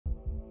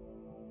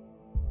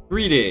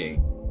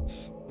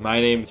Greetings!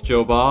 My name's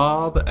Joe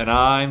Bob, and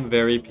I'm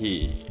very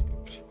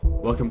peeved.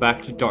 Welcome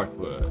back to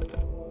Darkwood.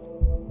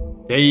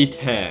 Day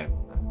 10.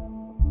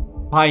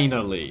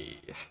 Finally!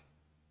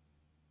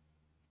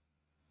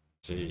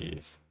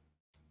 Jeez.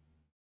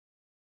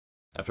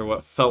 After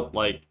what felt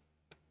like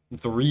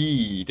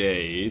 3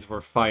 days,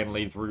 we're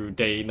finally through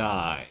day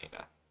 9.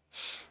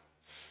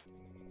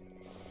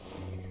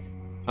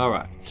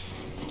 Alright.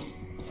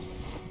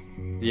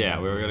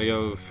 Yeah, we're gonna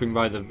go swing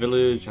by the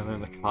village and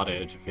then the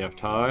cottage if we have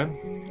time.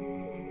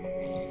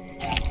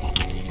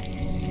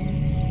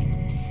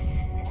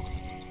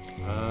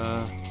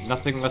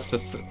 Nothing left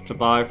to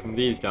buy from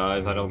these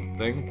guys, I don't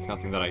think.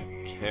 Nothing that I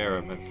care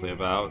immensely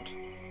about.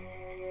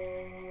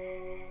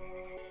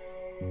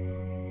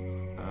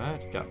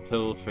 Alright, got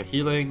pills for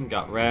healing,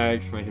 got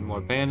rags for making more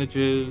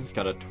bandages,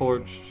 got a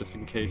torch just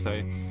in case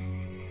I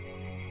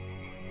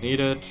need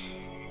it,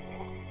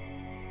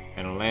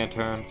 and a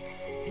lantern.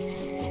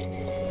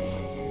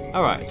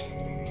 Alright.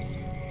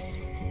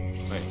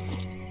 Wait.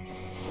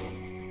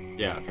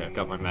 Yeah, okay, I've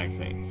got my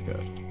magazines,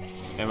 good.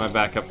 And my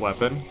backup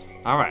weapon.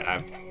 Alright,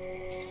 I'm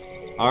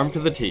armed to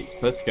the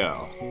teeth. Let's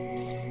go.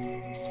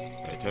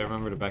 Wait, did I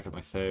remember to back up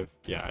my save?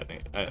 Yeah, I'm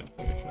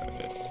pretty sure I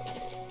did.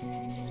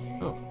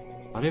 Oh,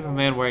 body of a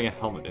man wearing a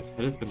helmet. His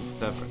head has been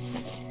severed.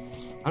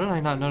 How did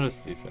I not notice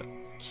these yet?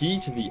 Key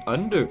to the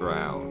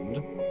underground?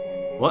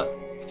 What?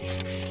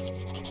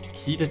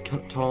 Key to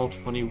tunnel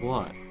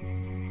 21.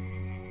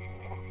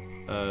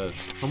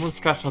 Someone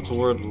scratched out the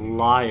word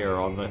liar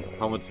on the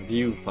helmet's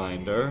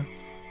viewfinder.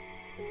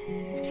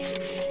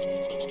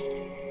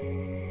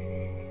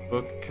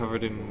 Book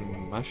covered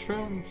in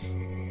mushrooms?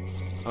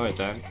 Alright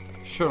then.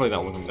 Surely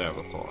that wasn't there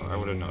before. I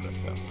would have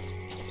noticed it.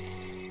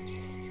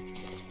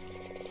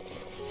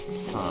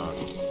 Huh.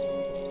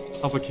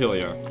 How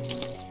peculiar.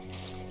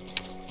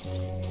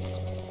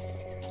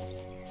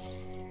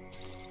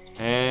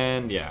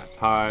 And yeah,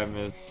 time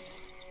is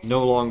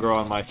no longer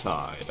on my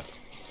side.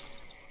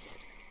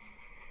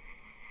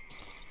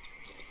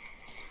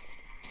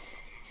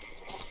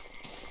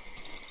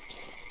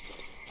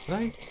 Did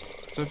I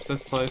search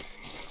this place?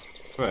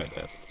 I swear I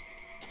did.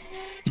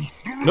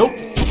 Nope!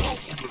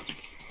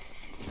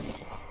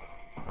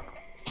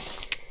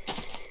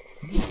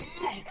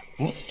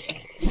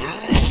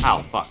 Ow,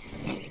 fuck.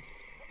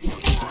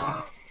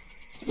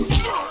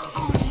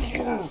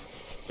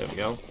 There we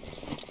go.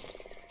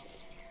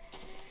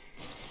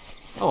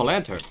 Oh, a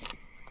lantern.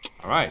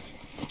 Alright.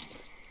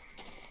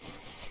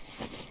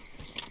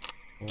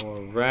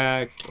 More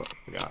rags. What I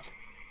forgot.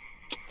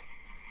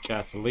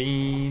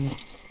 Gasoline.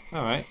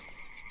 Alright.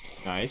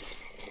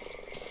 Nice.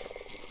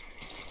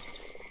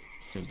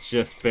 Can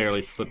just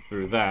barely slip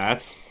through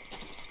that.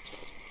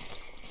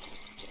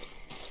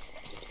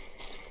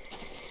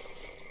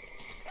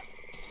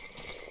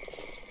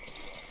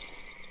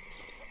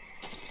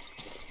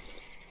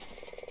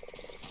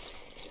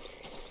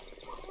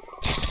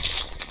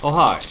 Oh,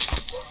 hi.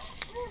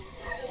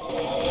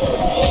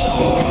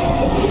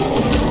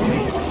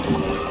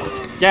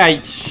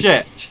 Yeah,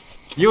 shit.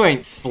 You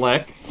ain't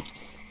slick.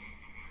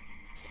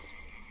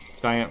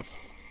 Giant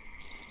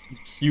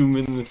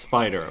human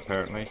spider,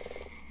 apparently.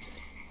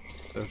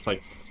 There's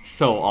like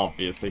so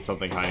obviously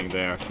something hiding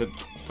there.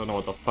 Don't know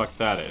what the fuck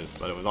that is,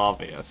 but it was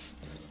obvious.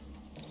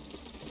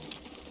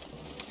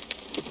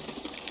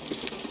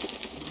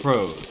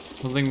 Crows.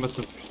 Something must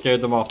have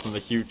scared them off from the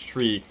huge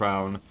tree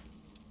crown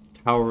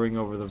towering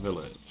over the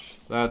village.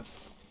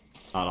 That's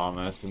not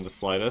ominous in the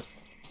slightest.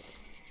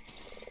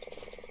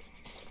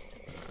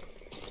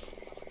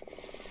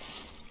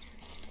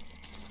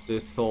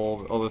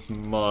 All this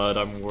mud,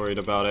 I'm worried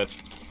about it.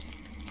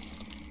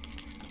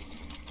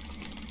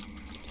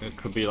 It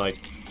could be like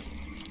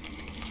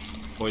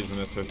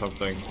poisonous or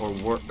something, or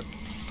worse.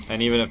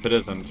 And even if it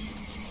isn't,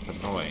 it's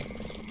annoying.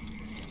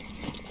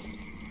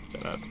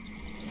 Gotta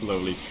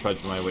slowly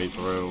trudge my way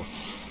through.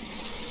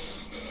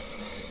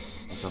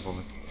 What's up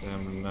with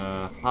them?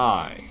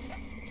 Hi.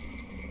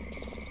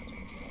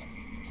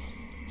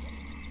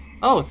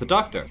 Oh, it's the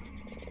doctor.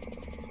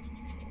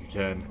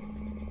 Again,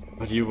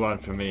 what do you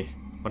want from me?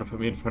 Want to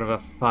put me in front of a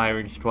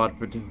firing squad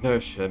for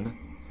desertion?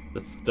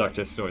 The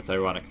doctor snorts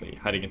ironically,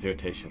 hiding his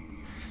irritation.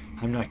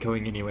 I'm not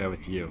going anywhere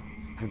with you.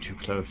 I'm too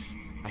close.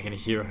 I can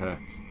hear her,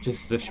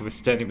 just as if she was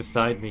standing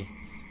beside me.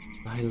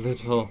 My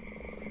little...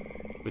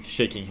 With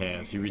shaking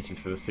hands, he reaches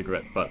for the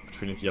cigarette butt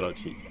between his yellow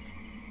teeth.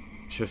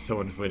 I'm sure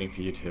someone's waiting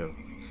for you too.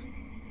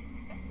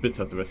 Spits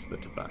out the rest of the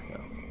tobacco.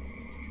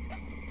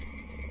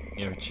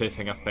 You're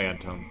chasing a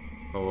phantom,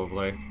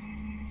 probably.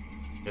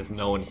 There's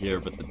no one here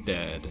but the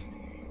dead.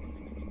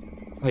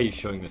 Why are you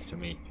showing this to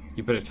me?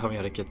 You better tell me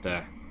how to get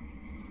there.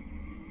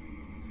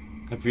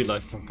 I've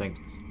realized something.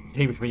 It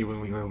came to me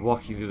when we were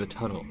walking through the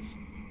tunnels.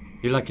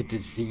 You're like a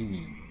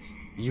disease.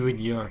 You and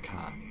your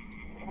kind.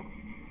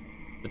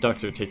 The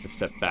doctor takes a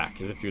step back,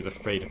 as if he was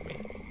afraid of me.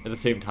 At the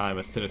same time,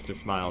 a sinister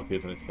smile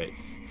appears on his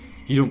face.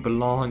 You don't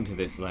belong to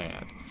this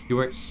land. You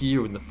weren't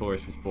here when the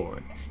forest was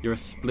born. You're a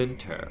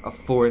splinter, a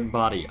foreign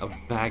body, a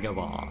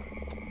vagabond.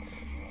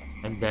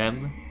 And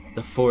them,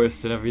 the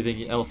forest and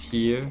everything else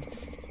here,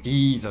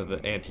 These are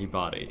the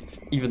antibodies.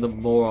 Even the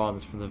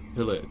morons from the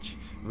village.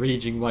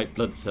 Raging white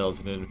blood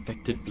cells in an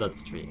infected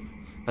bloodstream.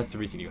 That's the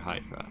reason you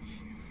hide for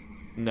us.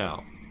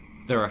 No.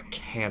 They're a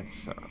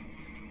cancer.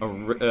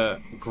 A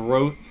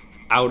growth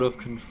out of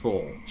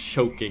control.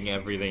 Choking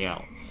everything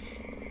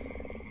else.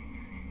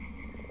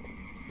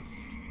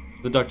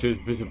 The doctor is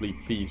visibly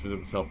pleased with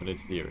himself and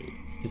his theory.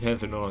 His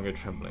hands are no longer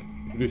trembling.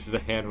 He produces a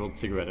hand-rolled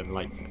cigarette and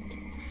lights it.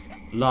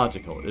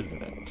 Logical,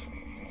 isn't it?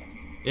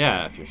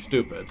 Yeah, if you're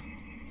stupid.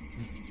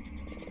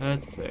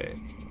 Let's see.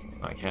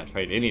 I can't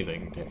trade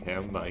anything to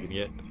him, but I can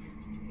get...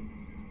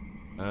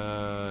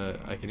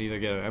 I can either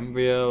get an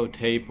embryo,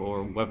 tape,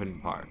 or weapon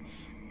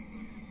parts.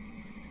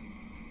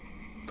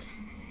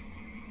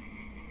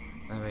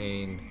 I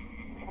mean...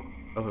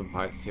 weapon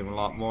parts seem a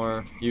lot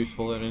more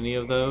useful than any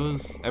of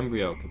those.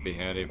 Embryo could be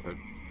handy for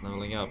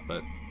leveling up,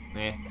 but...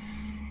 eh.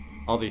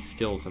 All these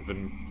skills have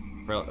been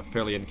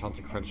fairly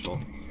inconsequential.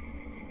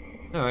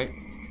 Alright.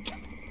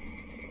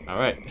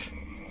 Alright.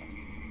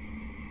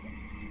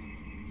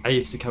 I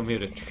used to come here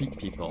to treat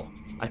people.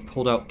 I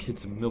pulled out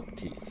kids' milk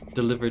teeth,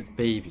 delivered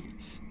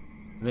babies.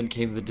 And then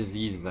came the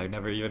diseases I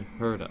never even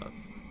heard of.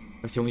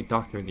 I was the only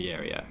doctor in the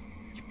area.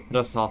 You cut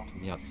us off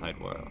from the outside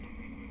world.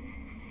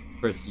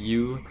 First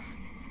you,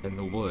 then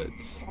the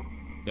woods.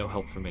 No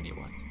help from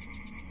anyone.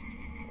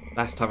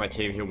 Last time I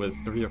came here was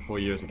 3 or 4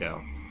 years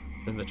ago.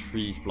 Then the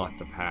trees blocked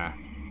the path.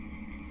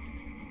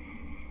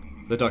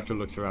 The doctor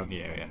looks around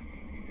the area.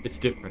 It's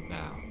different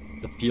now.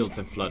 The fields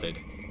have flooded.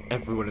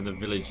 Everyone in the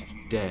village is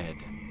dead.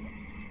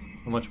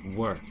 How much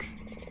work?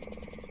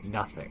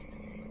 Nothing.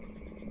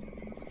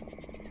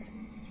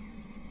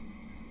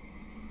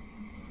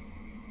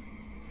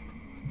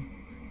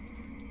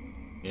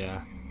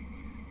 Yeah.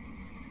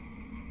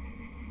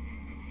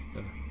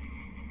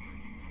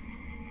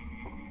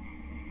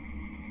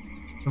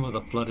 Some of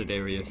the flooded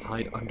areas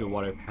hide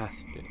underwater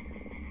passages.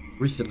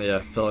 Recently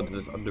I fell into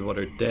this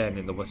underwater den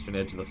in the western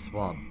edge of the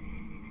swamp.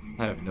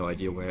 I have no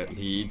idea where it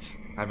leads.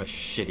 I'm a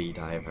shitty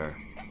diver.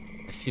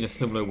 I've seen a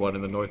similar one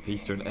in the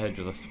northeastern edge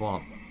of the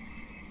swamp.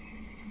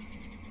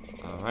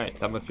 Alright,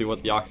 that must be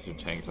what the oxygen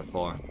tanks are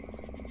for.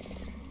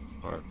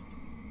 Or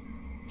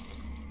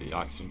the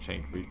oxygen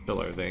tank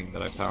refiller thing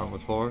that I found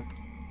was for.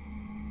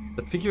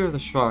 The figure of the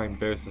shrine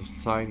bears the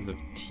signs of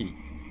teeth.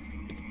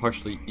 It's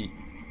partially eaten.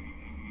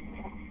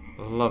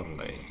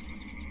 Lovely.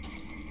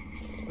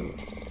 Ooh.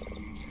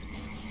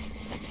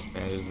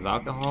 And is it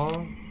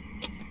alcohol?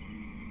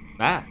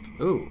 Map!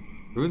 Ooh.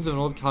 Ruins of an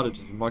old cottage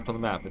has been marked on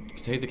the map. It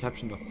contains a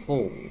caption to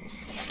holes.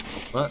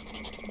 What?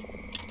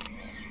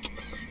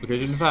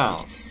 Location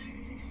found.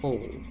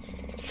 Holes.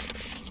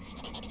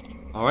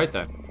 Alright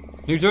then.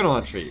 New journal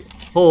entry.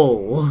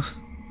 Hole.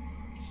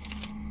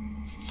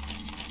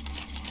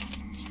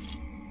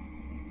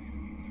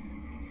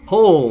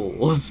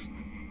 Holes!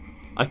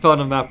 I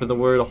found a map with the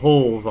word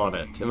holes on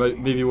it. It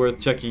may be worth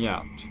checking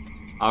out.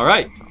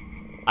 Alright.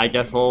 I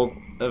guess I'll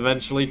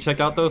eventually check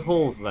out those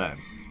holes then.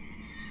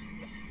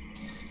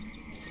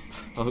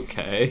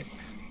 Okay.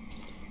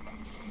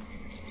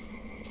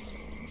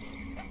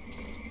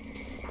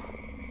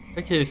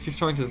 Okay, it's too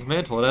strong to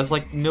dismantle. It has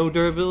like no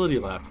durability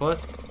left. What?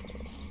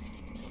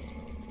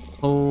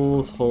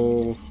 Holes,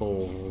 holes,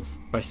 holes.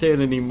 If I say it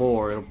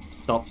anymore, it'll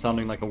stop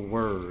sounding like a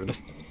word.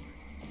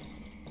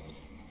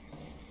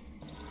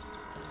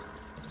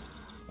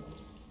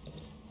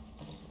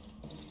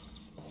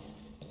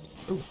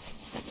 Ooh.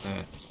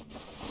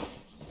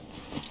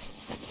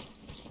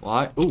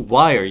 Why? Ooh,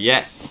 wire,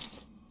 yes!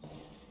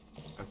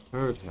 I've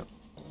heard him.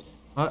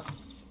 What?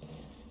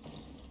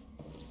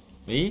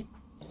 Me?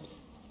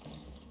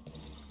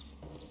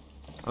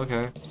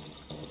 Okay.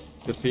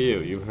 Good for you,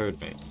 you heard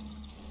me.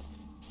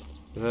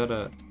 Is that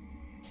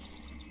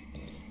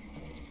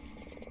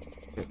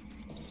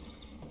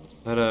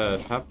a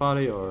trap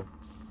body or?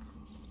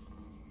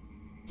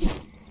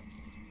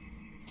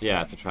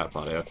 Yeah, it's a trap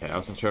body, okay. I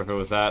wasn't sure if it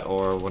was that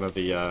or one of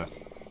the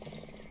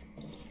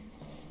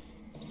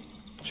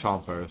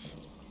chompers.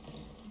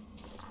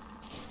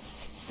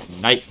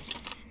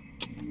 Knife!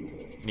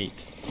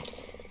 Neat.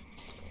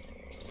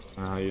 I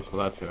don't know how useful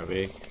that's gonna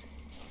be.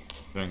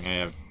 Considering I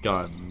have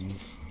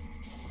guns.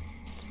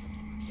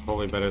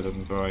 Probably better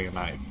than throwing a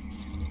knife.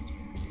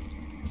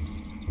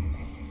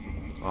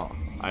 Well,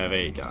 I have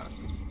a gun.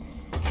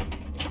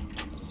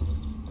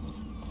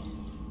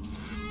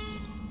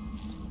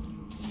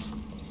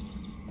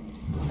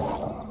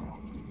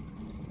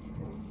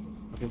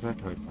 What is that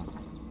toy from?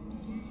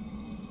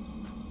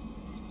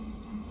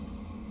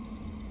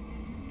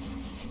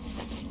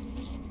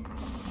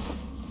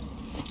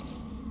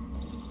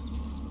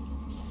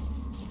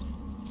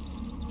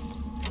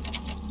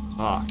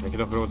 Ah, I can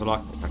open it with a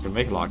lockpick. I can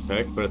make a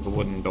lockpick, but it's a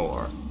wooden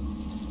door.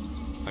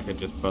 I could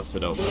just bust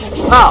it open.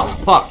 Ow!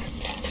 Fuck!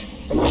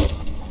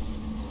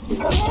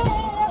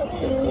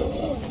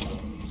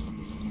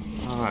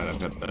 Alright, I've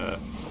got the...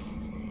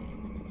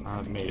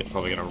 me, it's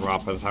probably gonna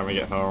rot by the time we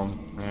get home.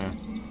 Yeah.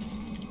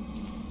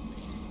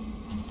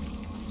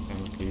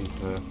 And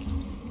these,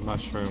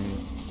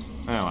 mushrooms.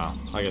 Oh well,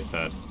 like I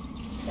said.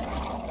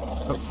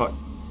 Oh, fuck.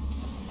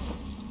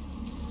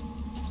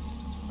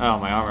 Oh,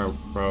 my armor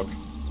broke.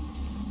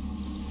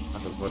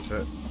 That's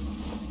unfortunate.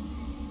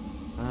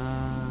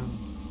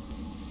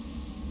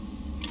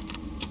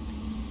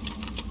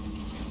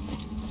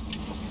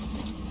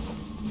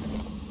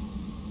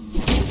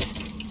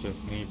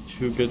 Just need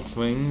 2 good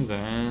swings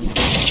and...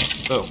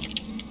 Oh.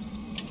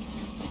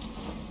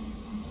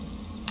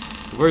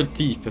 The word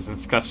thief isn't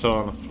scratched out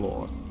on the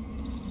floor.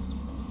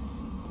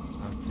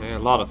 Okay, a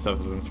lot of stuff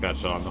has been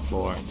scratched out on the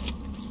floor.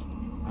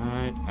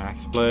 Alright,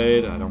 axe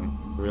blade. I don't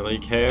really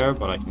care,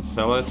 but I can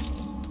sell it.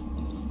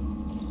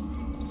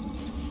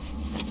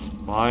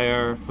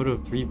 Fire, photo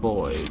of 3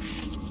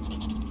 boys.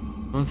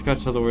 Don't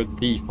scratch out the word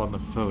thief on the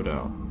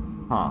photo.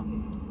 Huh.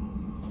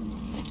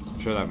 I'm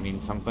sure that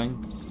means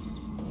something.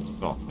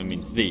 Well, it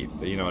means thief,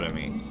 but you know what I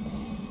mean.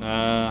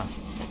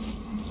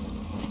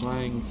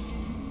 Planks.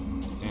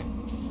 Eh.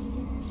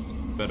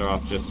 Better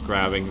off just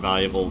grabbing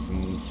valuables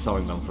and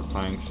selling them for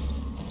planks.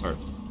 Or,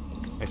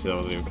 actually,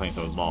 that was even planks,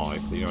 that was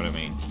logs, but you know what I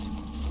mean.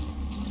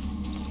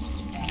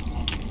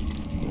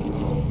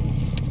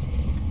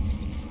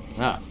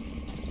 Ah.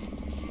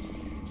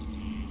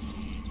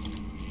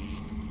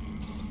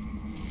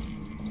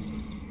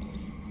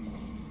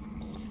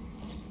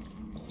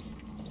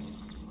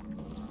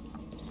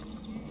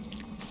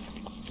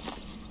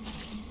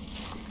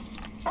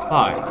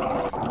 Hi.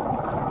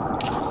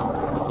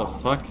 What the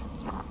fuck?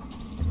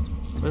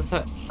 What is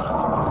that?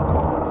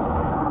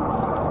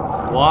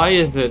 Why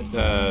is it,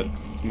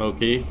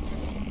 smoky?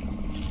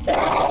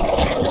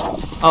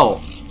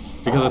 Oh.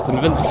 Because it's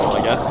invincible,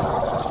 I guess.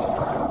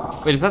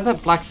 Wait, is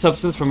that black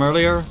substance from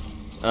earlier?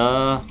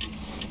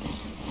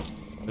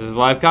 This is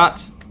what I've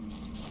got.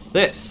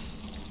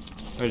 This.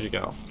 Where'd you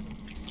go?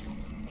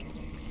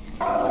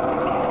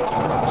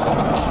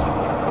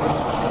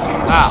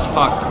 Ah,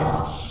 fuck.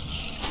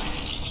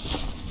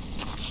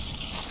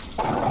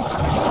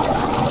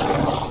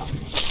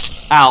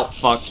 Ow,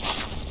 fuck.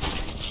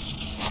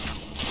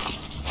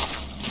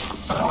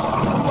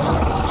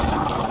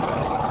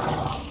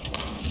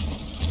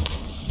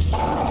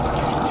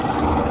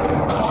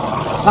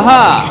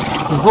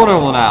 Haha! He's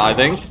vulnerable now, I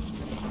think.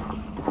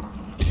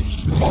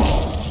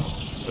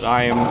 But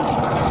I am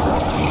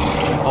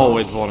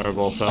always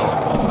vulnerable, so...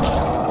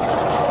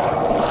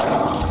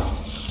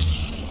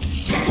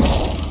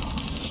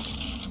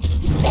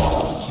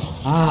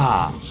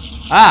 Ah!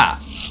 Ah!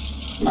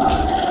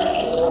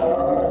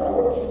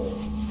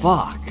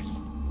 Fuck.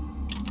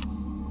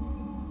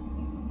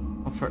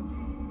 Oh, for...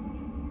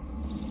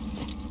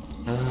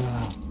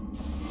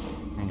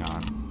 hang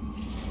on.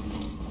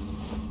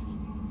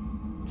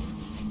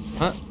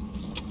 Huh?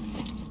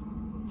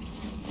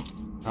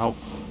 Oh,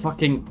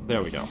 fucking...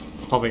 There we go.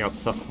 It's popping out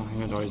stuff. Oh,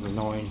 it's always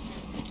annoying.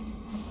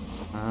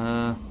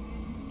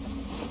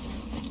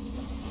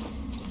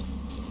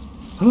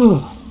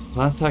 Whew.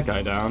 That's that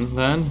guy down,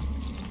 then.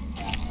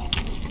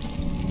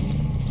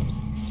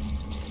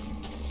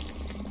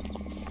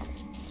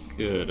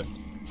 Good.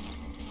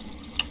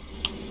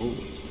 Ooh.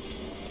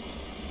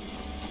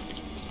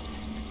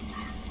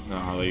 Know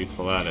how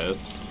useful that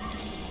is.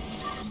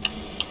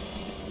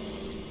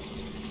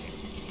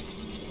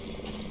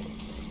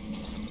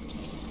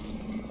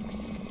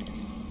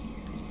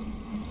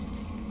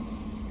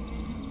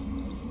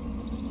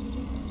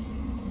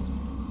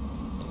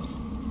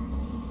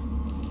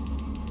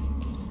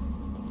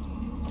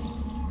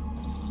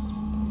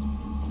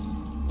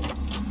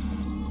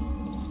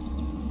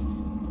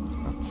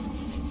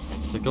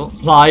 Sickle?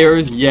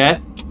 Pliers,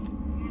 yes.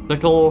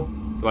 Sickle,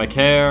 do I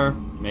care?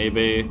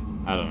 Maybe.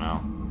 I don't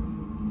know.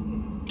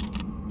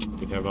 Do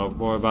you care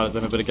more about it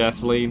than a bit of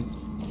gasoline?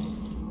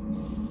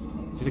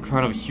 See the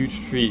crown of a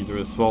huge tree through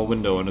a small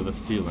window under the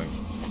ceiling.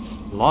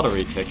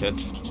 Lottery ticket.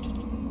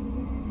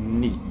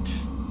 Neat.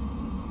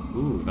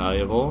 Ooh,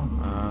 valuable.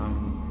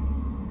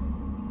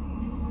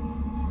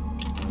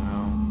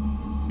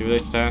 No. Do they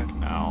stack?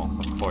 No.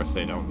 Of course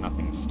they don't.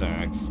 Nothing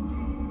stacks.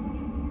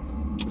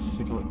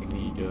 Sickle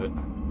any good?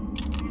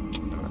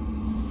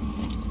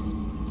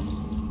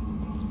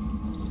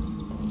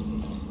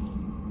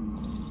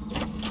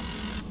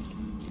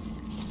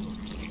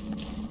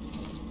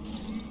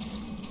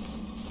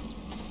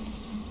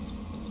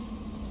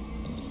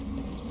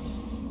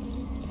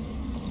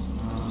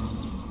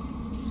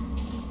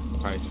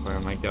 Christ, where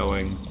am I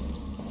going?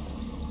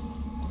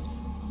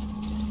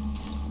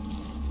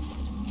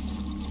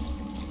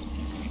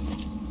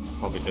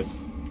 Probably just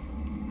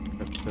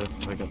get this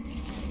so I get...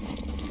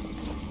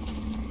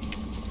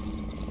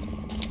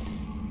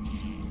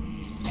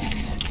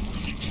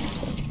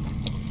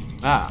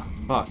 Ah,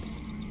 fuck.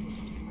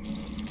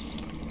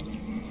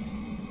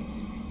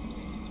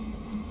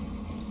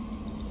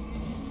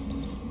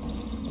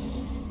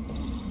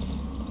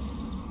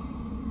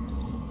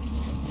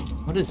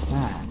 What is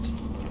that?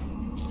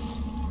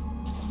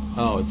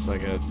 Oh, it's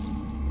like a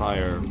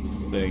fire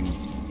thing.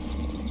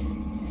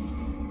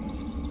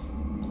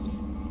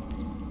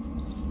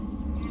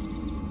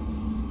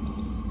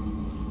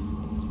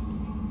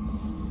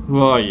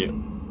 Who are you?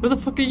 Who the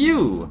fuck are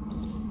you?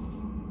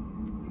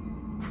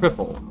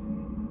 Cripple.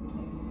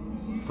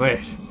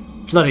 Wait.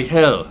 Bloody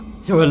hell.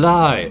 You're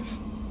alive.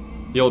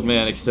 The old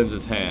man extends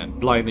his hand,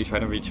 blindly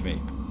trying to reach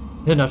me.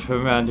 You're not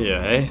from around here,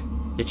 eh?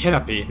 You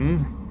cannot be,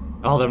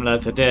 All them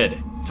lads are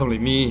dead. It's only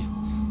me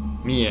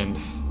and...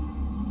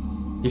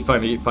 He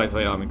finally finds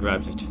my arm and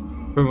grabs it.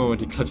 For a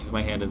moment he clutches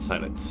my hand in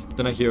silence.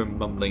 Then I hear him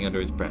mumbling under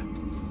his breath.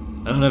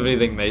 I don't have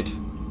anything, mate.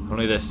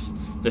 Only this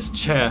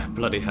chair,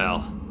 bloody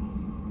hell.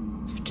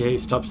 His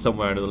gaze stops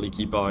somewhere under the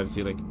leaky barn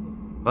ceiling.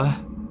 What?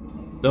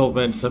 The old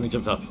man suddenly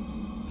jumps up.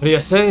 What are you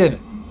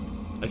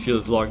saying? I feel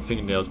his long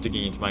fingernails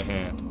digging into my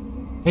hand.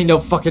 Ain't no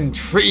fucking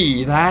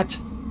tree, that!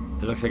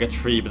 It looks like a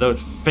tree, but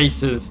those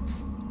faces...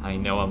 I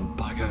know 'em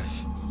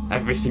buggers.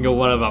 Every single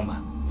one of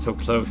them. So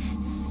close.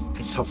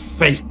 And so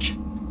fake.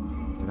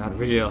 They're not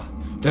real.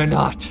 They're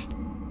not.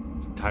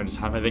 From time to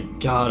time I think,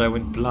 God, I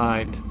went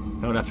blind.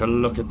 I don't have to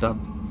look at them.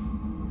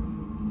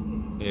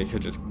 You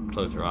could just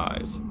close your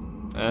eyes.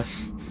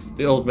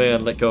 The old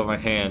man let go of my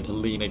hand to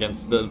lean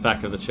against the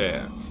back of the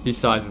chair. He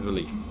sighed with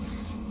relief.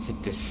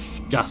 It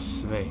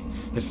disgusts me.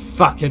 It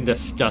fucking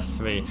disgusts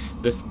me.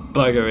 This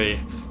buggery.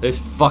 This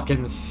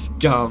fucking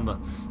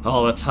scum.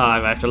 All the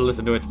time I have to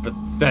listen to its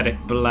pathetic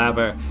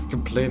blabber,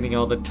 complaining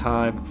all the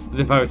time, as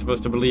if I was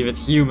supposed to believe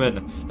it's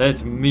human. That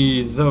it's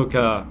me,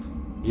 Zoka.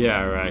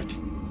 Yeah, right.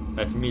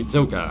 That's me,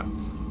 Zoka.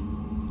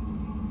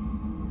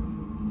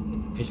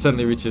 He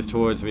suddenly reaches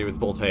towards me with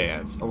both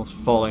hands, almost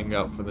falling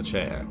out from the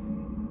chair.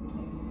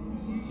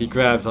 He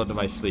grabs onto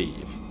my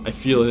sleeve. I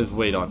feel his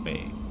weight on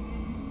me.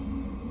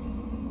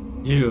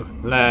 You,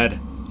 lad,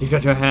 you've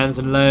got your hands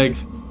and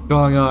legs,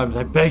 strong arms,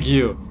 I beg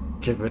you,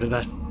 get rid of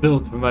that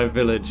filth from my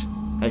village.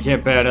 I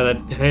can't bear another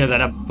day of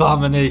that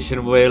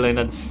abomination wailing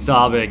and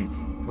sobbing.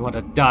 I want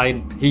to die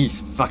in peace,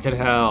 fucking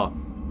hell.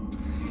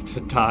 To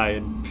die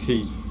in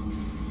peace.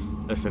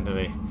 Listen to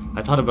me.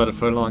 I thought about it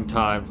for a long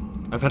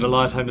time. I've had a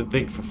lot of time to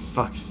think, for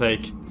fuck's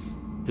sake.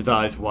 His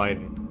eyes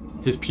widen.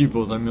 His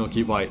pupils are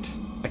milky white.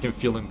 I can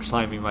feel him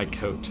climbing my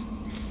coat.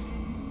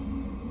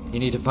 You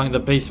need to find the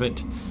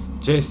basement.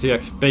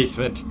 JCX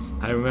basement.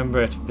 I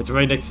remember it. It's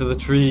right next to the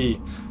tree.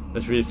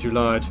 The tree is too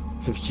large,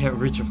 so if you can't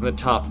reach it from the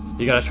top,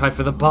 you gotta try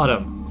for the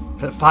bottom.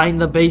 Find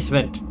the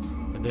basement.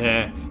 And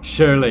there,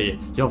 surely,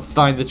 you'll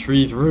find the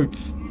tree's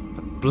roots.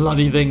 The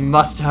bloody thing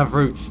must have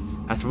roots.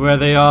 That's where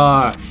they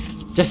are.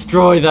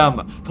 Destroy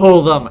them.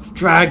 Pull them.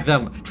 Drag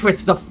them.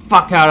 Twist the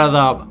fuck out of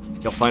them.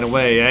 You'll find a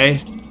way, eh?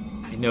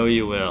 I know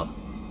you will.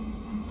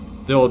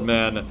 The old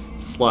man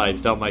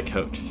slides down my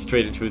coat,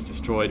 straight into his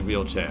destroyed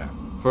wheelchair.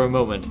 For a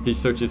moment, he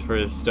searches for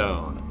his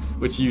stone,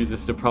 which he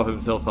uses to prop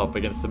himself up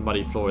against the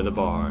muddy floor of the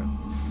barn.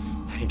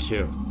 Thank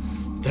you.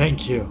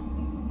 Thank you.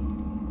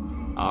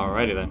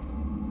 Alrighty then.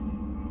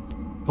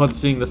 Upon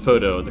seeing the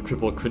photo, the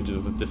cripple cringes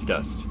with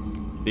disgust.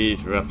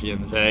 These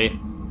ruffians, eh?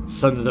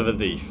 Sons of a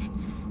thief.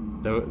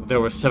 There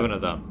were 7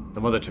 of them.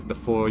 The mother took the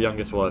 4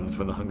 youngest ones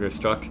when the hunger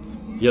struck.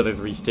 The other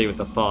 3 stayed with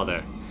the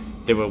father.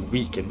 They were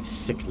weak and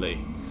sickly.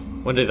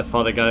 One day the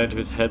father got into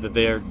his head that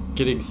they are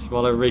getting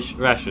smaller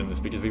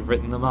rations because we've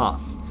written them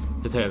off.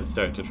 His hands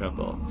started to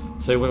tremble.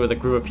 So he went with a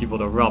group of people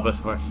to rob us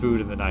of our food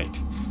in the night.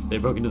 They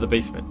broke into the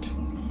basement.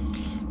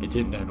 It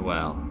didn't end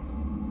well.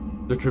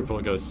 The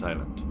cripple goes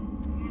silent.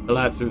 The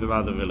lads threw them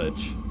out of the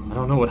village. I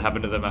don't know what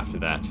happened to them after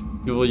that.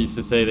 People used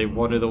to say they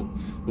wandered the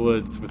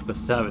woods with the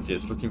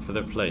savages looking for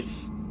their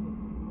place.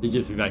 He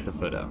gives me back the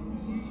photo.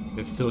 I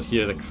can still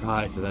hear the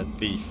cries of that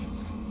thief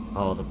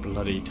all the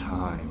bloody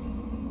time.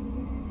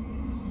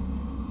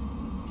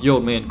 The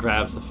old man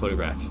grabs the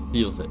photograph,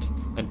 feels it,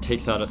 and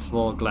takes out a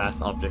small glass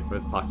object from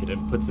his pocket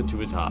and puts it to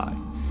his eye.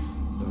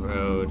 The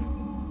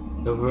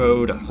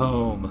road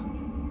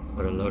home.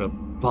 What a load of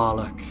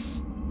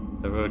bollocks.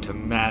 The road to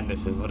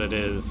madness is what it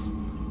is.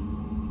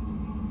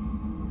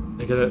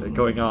 They get it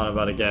going on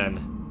about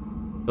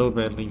again. The old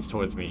man leans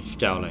towards me,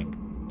 scowling.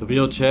 The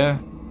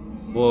wheelchair?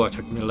 War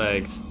took me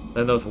legs.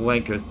 Then those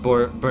wankers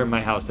burned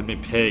my house and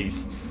made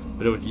pigs.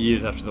 But it was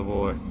years after the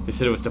war. They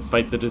said it was to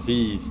fight the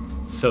disease.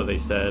 So they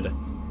said.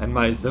 And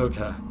my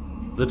Zoka.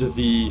 The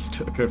disease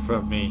took her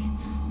from me.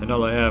 And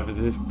all I have is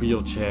this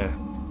wheelchair.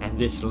 And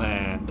this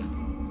land.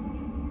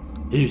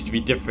 It used to be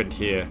different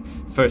here.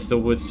 First the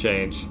woods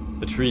changed.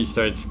 The trees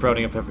started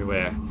sprouting up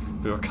everywhere.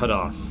 We were cut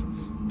off.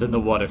 Then the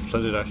water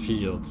flooded our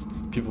fields.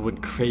 People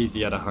went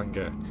crazy out of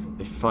hunger.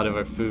 They fought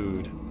over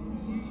food.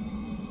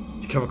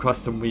 You come across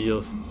some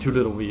wheels, 2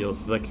 little wheels,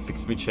 so I could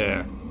fix my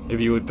chair.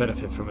 Maybe you would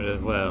benefit from it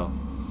as well.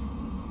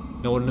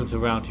 No one lives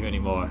around here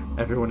anymore.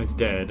 Everyone is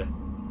dead.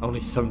 Only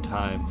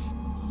sometimes.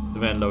 The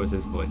man lowers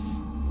his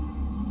voice.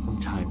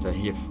 Sometimes I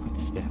hear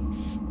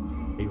footsteps.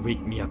 They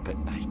wake me up at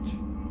night.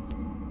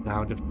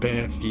 Sound of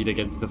bare feet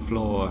against the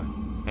floor.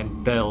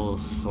 And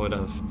bells, sort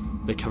of.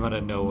 They come out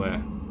of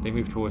nowhere. They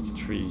move towards the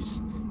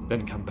trees.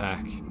 Then come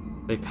back.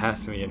 They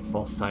pass me and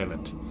fall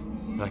silent.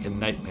 Like a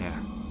nightmare.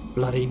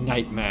 Bloody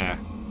nightmare.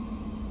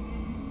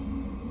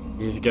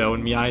 Years ago,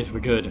 when my eyes were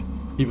good,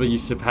 people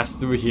used to pass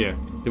through here.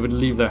 They would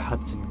leave their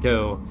huts and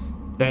go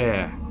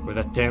there, where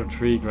that damn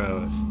tree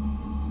grows.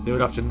 They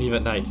would often leave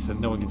at night so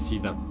no one could see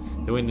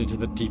them. They went into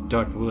the deep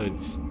dark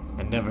woods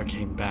and never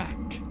came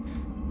back.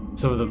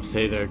 Some of them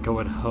say they're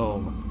going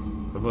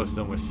home, but most of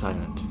them were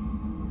silent.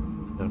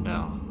 I don't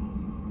know.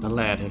 The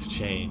land has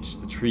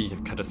changed. The trees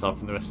have cut us off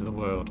from the rest of the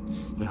world.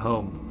 The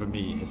home, for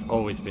me, has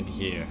always been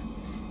here.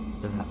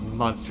 Then that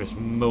monstrous,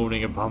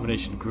 moaning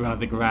abomination grew out of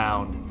the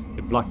ground.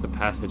 It blocked the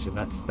passage, and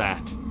that's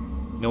that.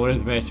 No one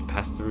has managed to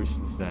pass through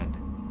since then.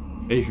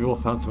 Maybe people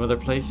found some other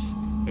place?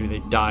 Maybe they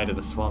died in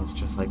the swamps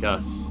just like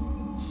us.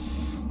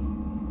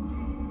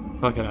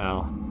 Fucking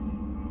hell.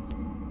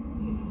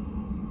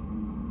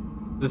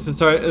 This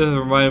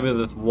reminded me of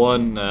this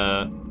one,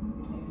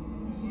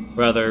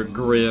 rather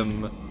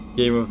grim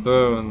Game of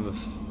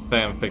Thrones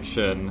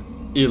fanfiction.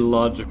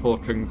 Illogical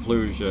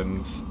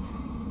conclusions.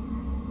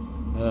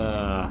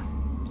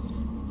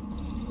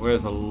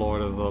 Where's the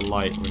Lord of the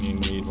Light when you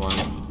need one?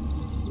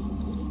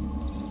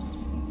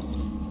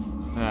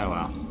 Ah,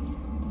 well.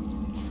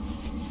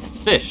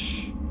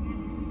 Fish!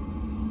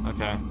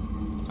 Okay.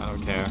 I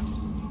don't care.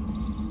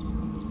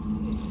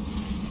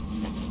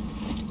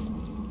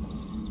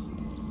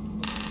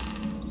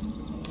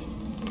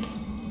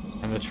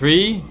 And the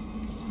tree?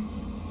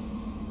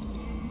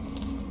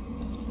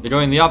 You're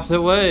going the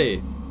opposite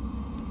way!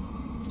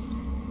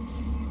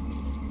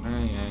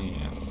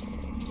 Yeah.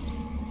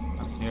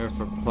 I'm here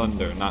for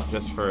plunder, not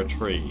just for a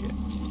tree.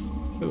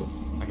 Ooh,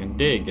 I can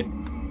dig.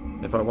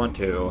 If I want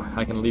to,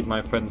 I can leave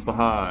my friends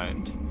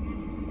behind.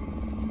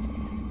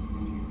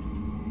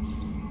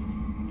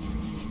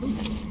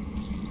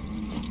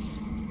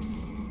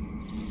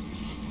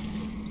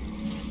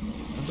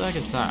 What the heck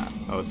is that?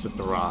 Oh, it's just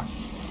a rock.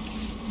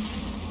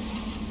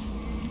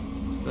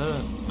 Is that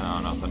it? No,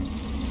 nothing.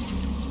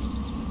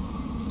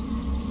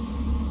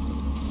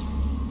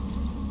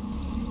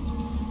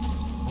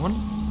 I wonder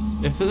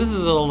if this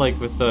is all like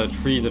with the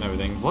trees and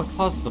everything, what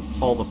caused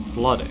all the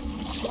flooding?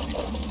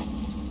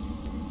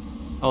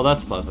 Oh,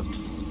 that's pleasant.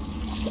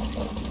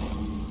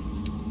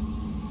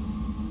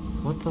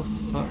 What the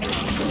fuck?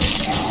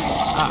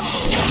 Ah.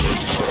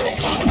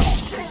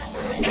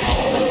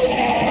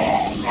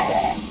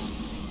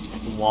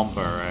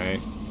 Wampa,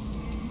 right?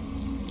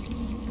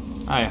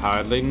 I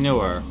hardly knew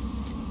her.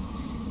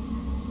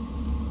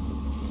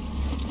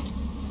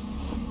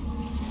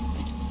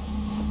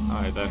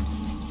 Alright then.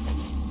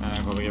 And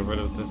I'm probably get rid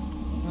of this.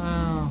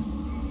 Oh.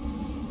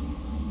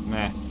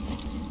 Meh.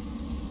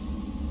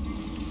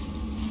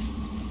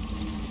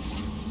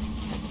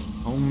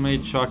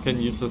 Homemade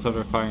shotgun useless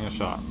after firing a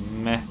shot.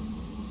 Meh.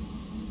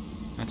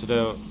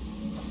 Antidote.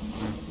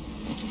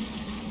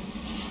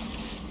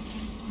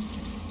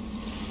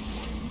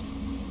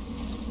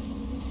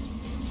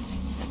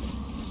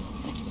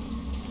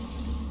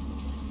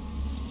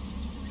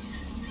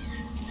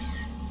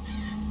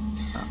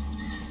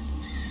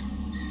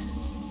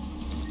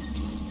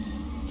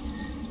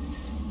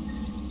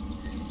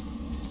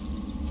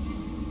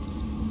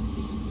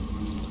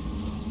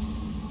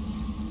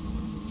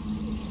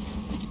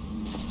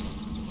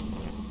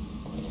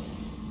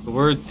 The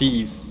word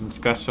thieves and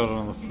scratched out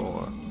on the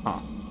floor.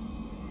 Huh.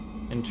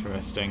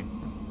 Interesting.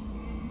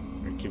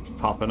 It keeps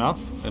popping up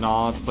in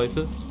odd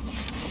places.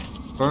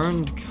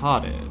 Burned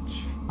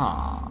cottage.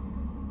 Huh.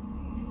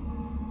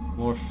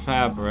 More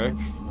fabric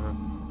for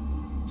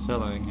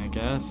selling, I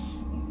guess.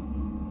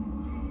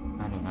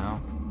 I don't know.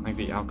 Like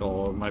the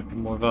alcohol might be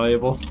more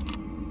valuable.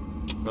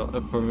 But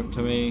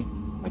to me,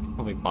 I could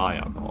probably buy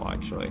alcohol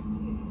actually.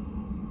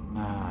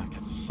 Ah, I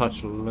got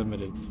such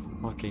limited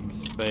fucking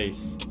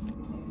space.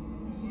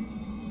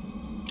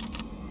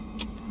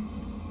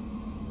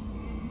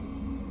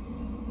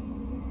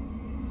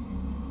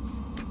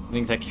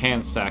 Things I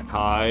can stack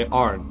high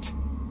aren't.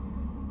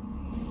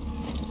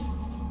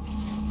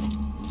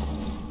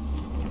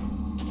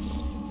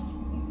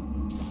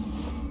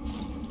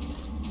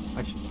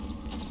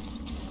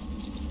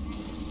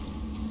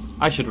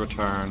 I should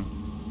return.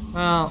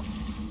 Well,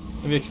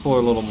 maybe explore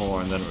a little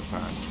more and then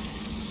return.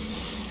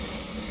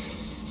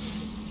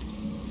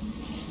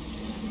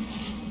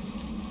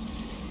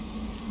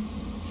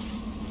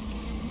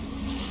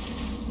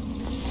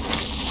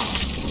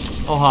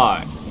 Oh,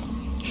 hi.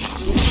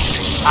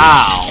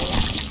 Ow!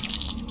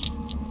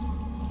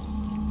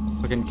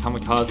 Fucking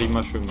kamikaze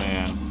mushroom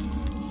man.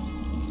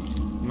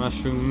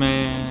 Mushroom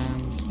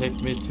man,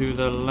 take me to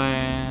the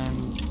land.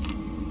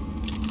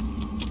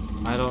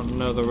 I don't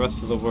know the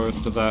rest of the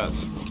words to that.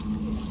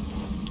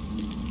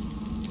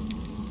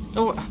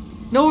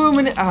 No room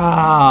in it.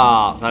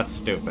 Ah, that's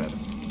stupid.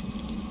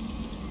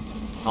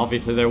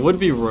 Obviously there would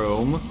be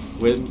room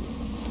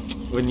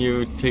when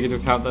you take into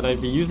account that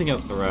I'd be using a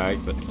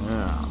Thrag, but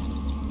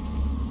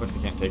of course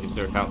we can't take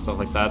into account stuff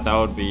like that. That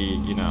would be,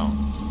 you know,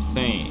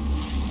 sane.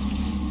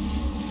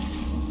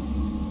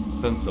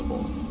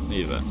 Sensible,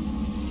 even.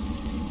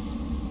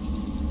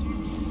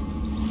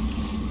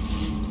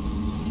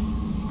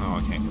 Oh,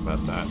 I can't get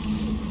past that.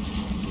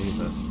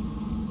 Jesus.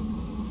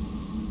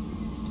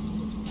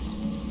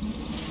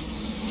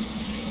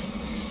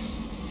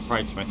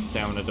 Christ, my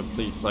stamina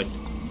depletes like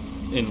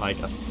in like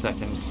a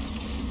second.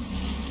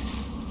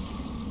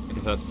 I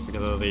guess that's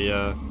because of the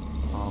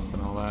off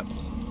and all that.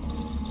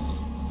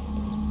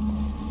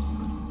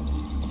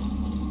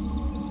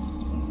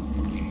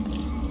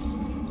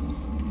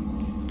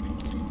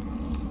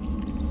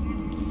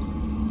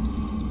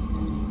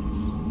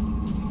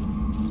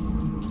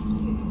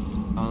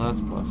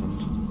 that's pleasant.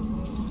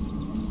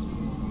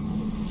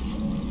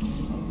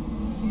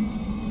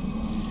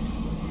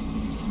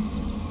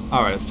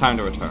 Alright, it's time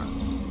to return.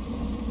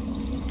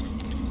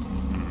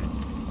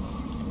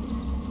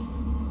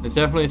 There's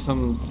definitely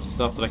some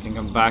stuff that I can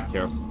come back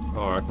here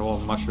for, like all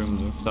mushrooms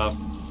and stuff.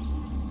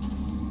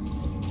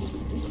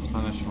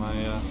 Punish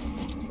my,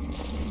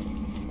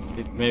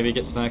 maybe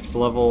get to the next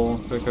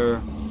level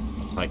quicker,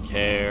 if I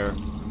care.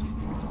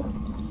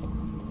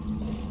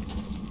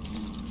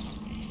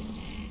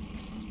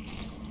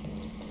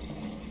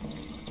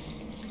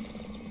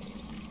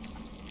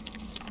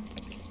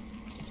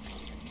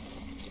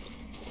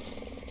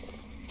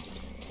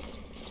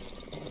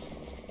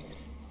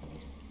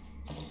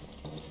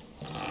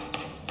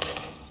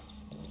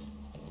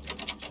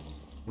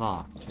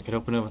 Locked. I could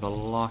open it with a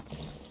lock.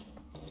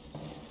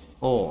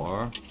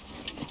 Or I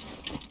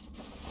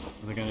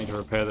think I need to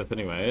repair this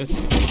anyways.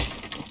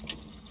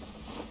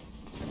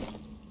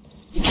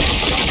 Yeah,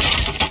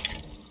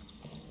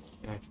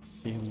 I can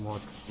see him more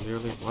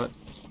clearly. What?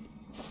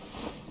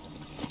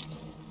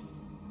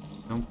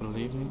 Don't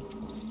believe me?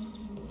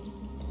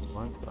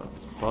 What the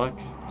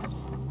fuck?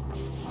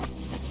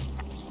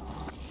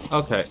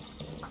 Okay.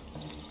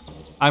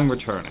 I'm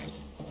returning.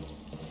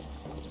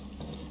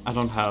 I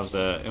don't have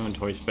the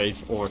inventory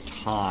space or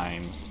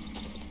time.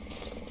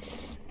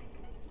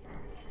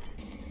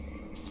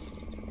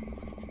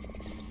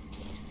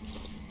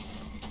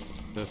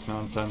 This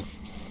nonsense.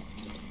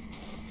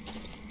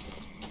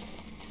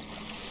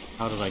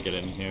 How did I get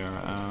in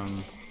here?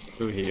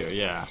 Through here,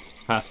 yeah.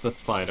 Past the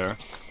spider.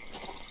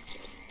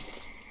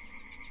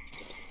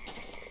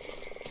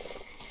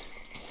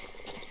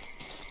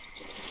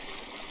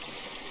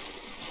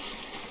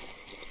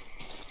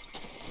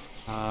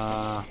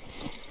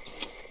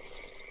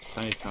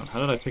 Shiny stone. How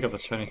did I pick up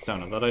this shiny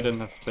stone? I thought I didn't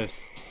have space.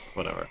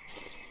 Whatever.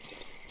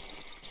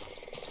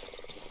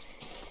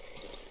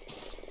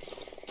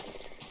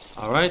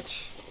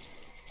 Alright.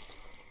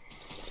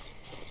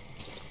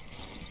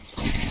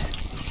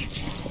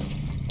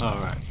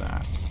 Alright,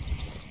 that.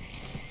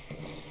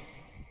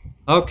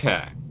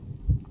 Okay.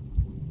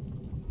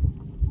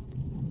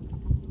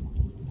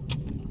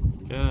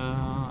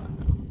 Go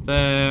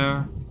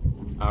there.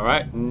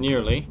 Alright,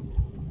 nearly.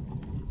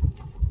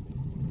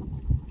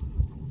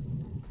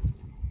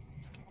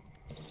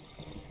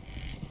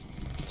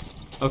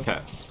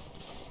 Okay.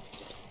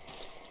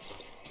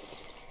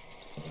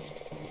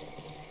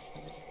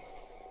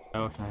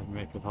 What can I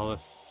make with all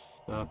this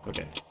stuff?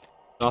 Okay.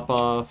 Drop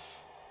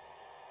off.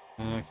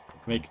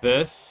 Make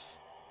this.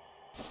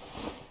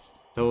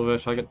 Double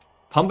shotgun.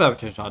 Pump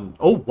application on.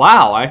 Oh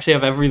wow! I actually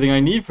have everything I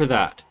need for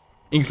that,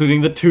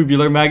 including the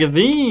tubular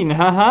magazine.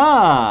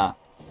 Haha.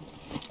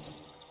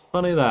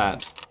 Funny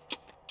that.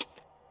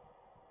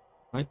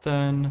 Right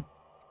then,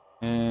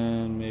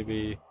 and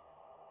maybe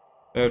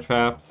bear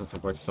trap since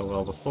it worked so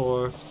well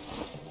before.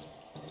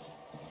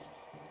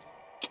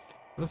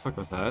 What the fuck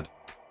was that?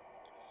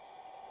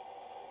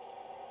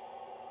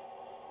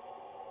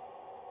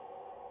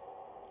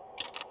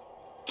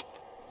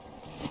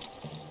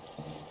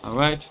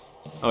 Alright.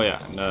 Oh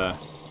yeah, and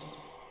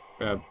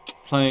grab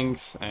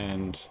planks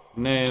and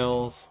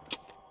nails.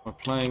 More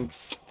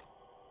planks.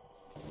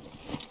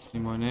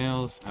 Any more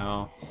nails?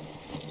 No.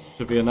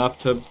 Should be enough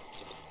to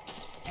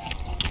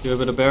do a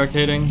bit of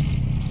barricading.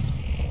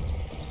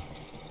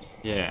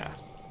 Yeah.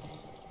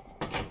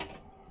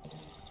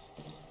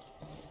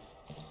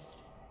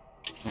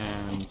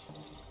 And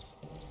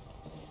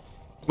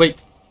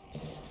wait!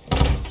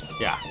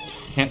 Yeah.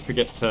 Can't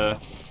forget to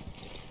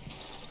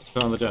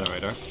turn on the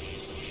generator.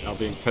 I'll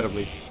be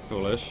incredibly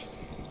foolish.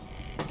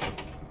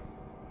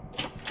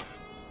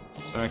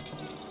 Fact.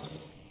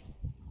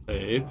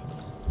 Save.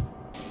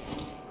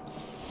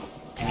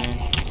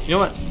 And you know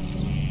what?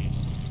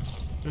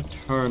 I'm gonna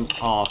turn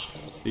off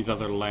these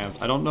other lamps.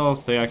 I don't know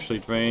if they actually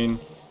drain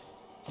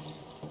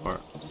or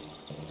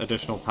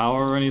additional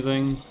power or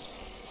anything.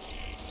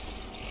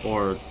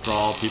 Or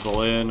draw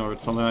people in or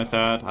something like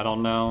that. I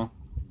don't know.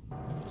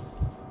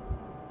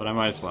 But I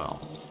might as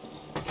well.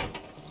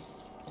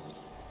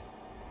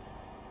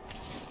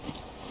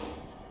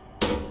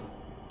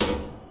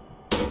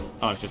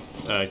 Oh, I should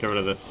get rid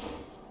of this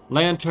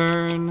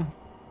lantern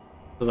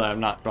so that I'm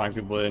not drawing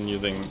people in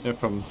using it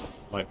from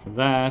light from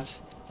that.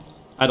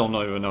 I don't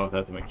even know if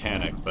that's a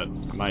mechanic, but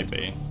it might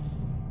be.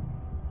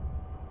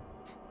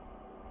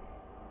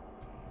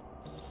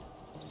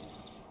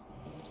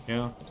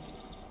 Yeah.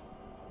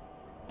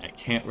 I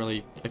can't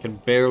really. I can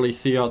barely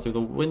see out through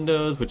the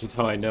windows, which is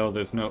how I know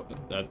there's no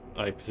that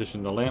I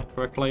positioned the lamp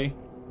correctly.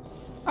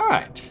 All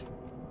right.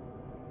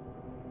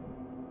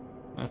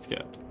 That's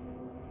good.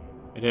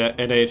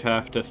 I'd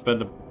have to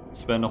spend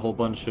a whole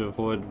bunch of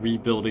wood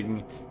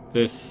rebuilding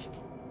this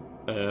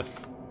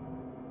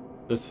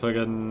this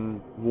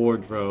fucking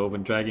wardrobe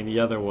and dragging the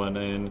other one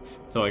in,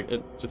 so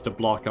just to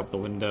block up the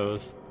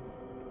windows.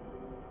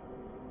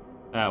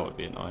 That would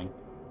be annoying.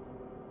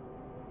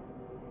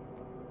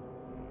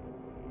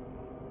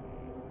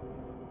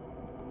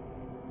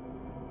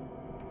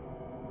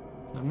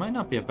 That might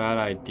not be a bad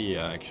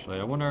idea, actually.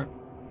 I wonder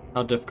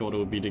how difficult it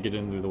would be to get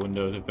in through the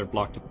windows if they're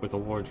blocked up with a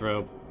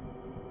wardrobe.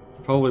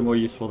 Probably more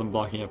useful than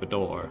blocking up a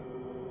door.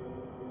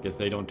 Because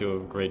they don't do a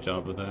great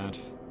job of that.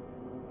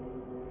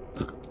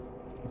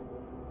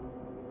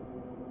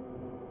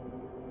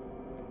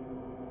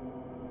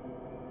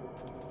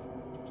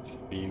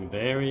 Just be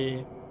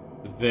very,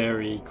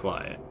 very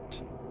quiet.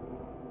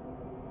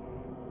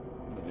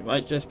 We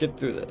might just get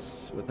through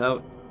this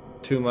without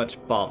too much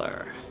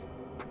bother.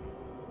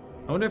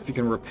 I wonder if you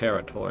can repair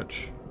a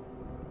torch.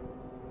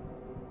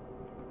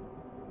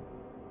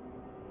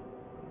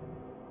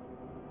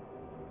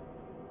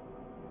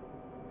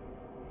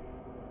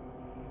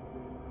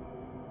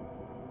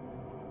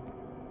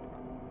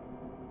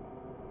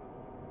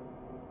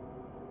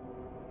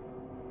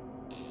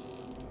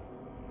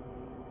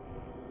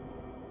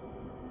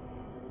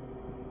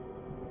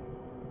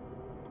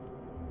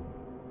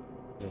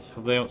 Just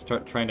hope they don't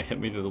start trying to hit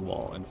me through the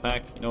wall. In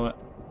fact, you know what?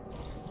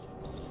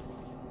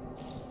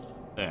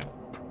 There.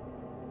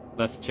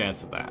 Less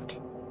chance of that.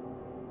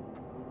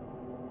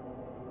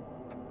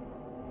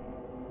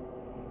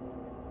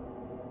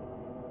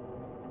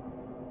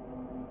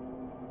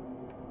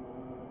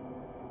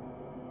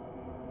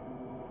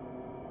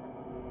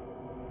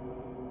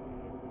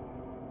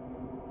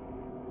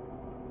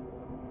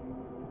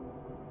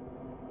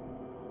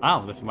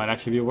 Wow, this might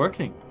actually be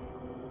working.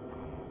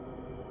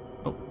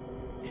 Oh,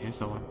 here's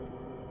someone.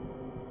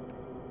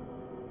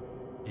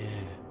 Yeah.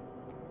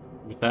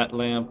 With that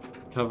lamp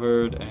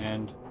covered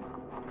and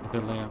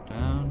the lamp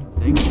down, I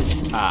think.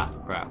 Ah,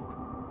 crap.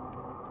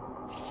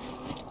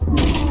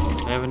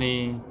 Do I have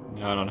any?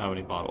 No, I don't have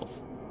any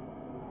bottles.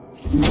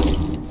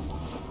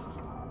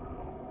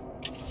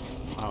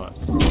 Wow,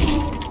 that's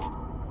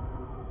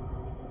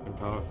pretty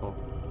powerful.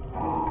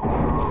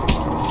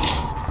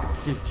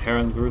 He's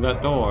tearing through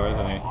that door,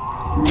 isn't he?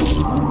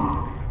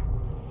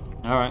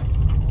 Alright.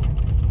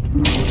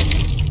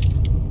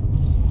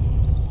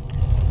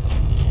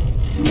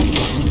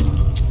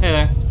 Hey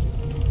there.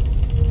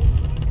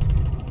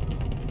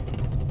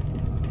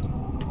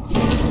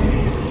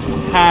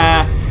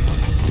 Ha!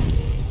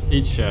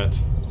 Eat shit.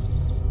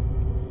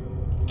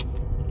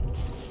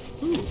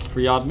 Ooh,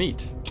 free odd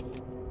meat.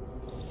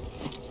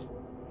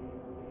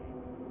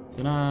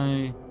 Can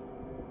I?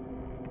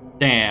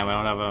 Damn, I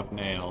don't have enough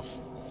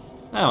nails.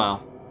 Oh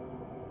well.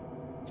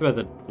 Too bad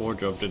the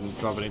wardrobe didn't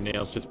drop any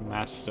nails, just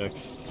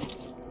matchsticks.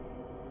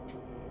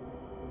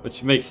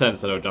 Which makes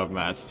sense that I would drop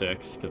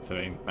matchsticks,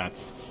 considering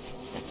that's...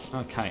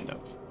 Oh, kind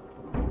of.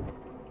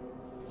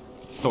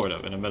 Sort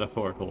of, in a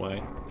metaphorical way.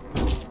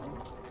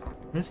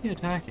 What is he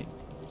attacking?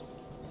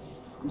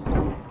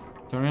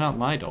 Turning out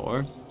my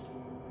door?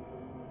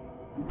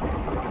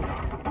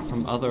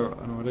 Some other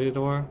unrelated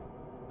door?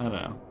 I don't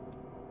know.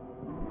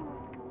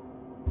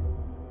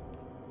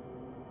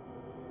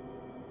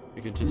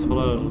 We could just hold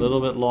out a little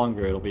bit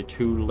longer, it'll be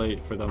too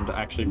late for them to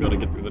actually be able to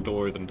get through the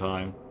doors in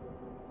time.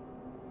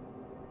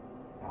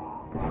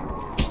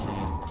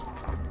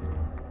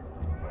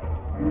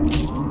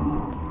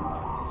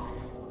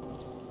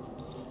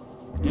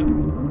 Yep.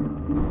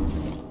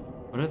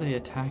 What are they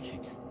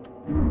attacking?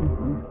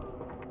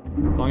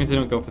 As long as they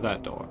don't go for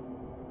that door.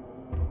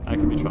 That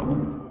could be trouble.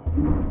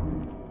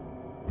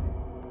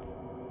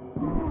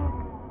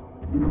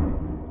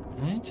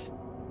 Right?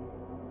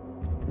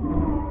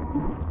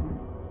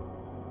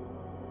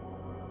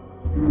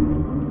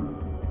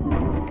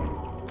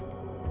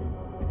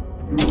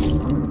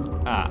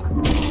 Ah,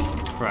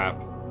 crap.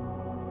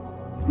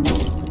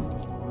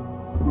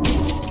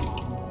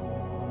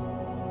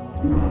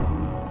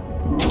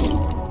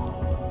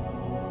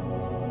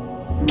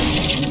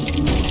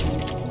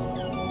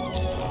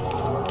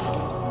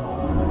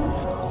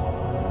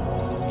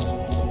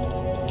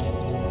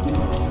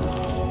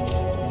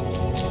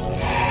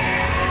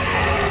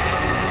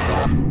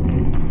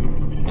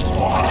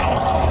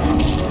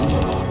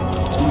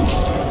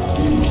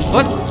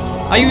 What?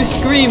 I used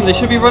scream, they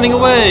should be running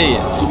away!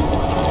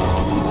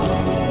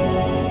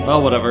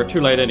 Well, whatever,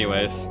 too late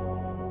anyways.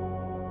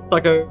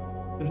 Sucker.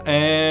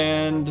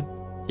 And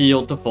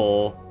healed to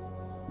full.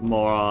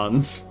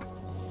 Morons.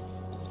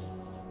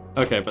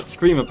 Okay, but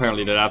Scream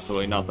apparently did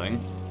absolutely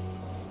nothing.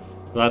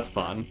 So that's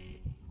fun.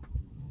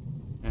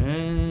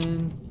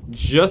 And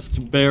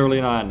just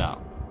barely not enough.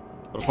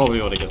 We'll probably be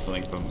able to get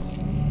something from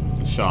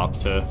the shop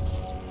to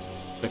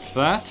fix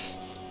that.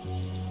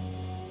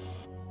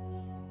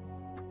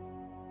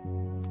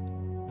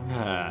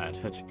 Alright.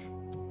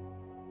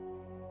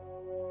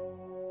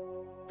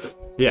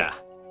 Yeah.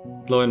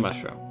 Glowing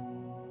mushroom.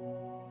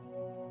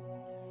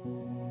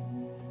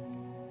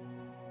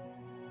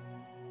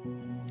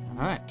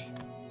 Alright.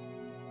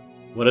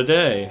 What a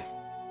day.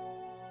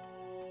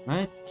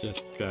 Right,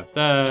 just grab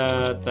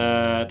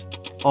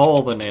that,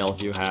 all the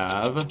nails you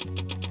have.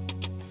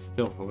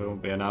 Still probably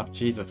won't be enough.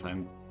 Jesus,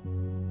 I'm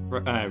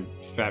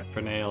strapped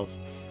for nails.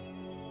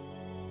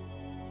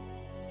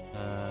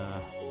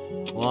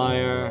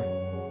 Wire.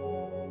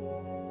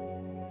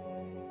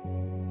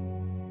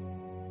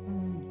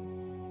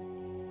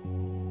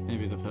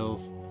 Maybe the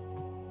pills.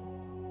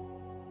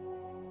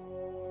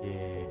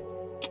 Yeah.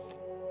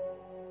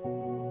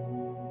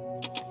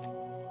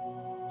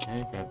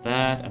 Okay, grab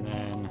that, and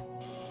then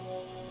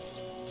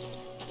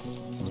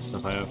some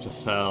stuff I have to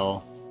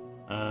sell.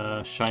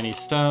 Shiny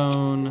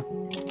stone.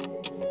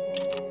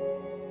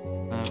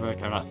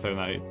 Fabric. I'm not certain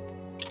I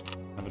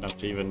have enough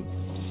to even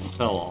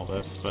sell all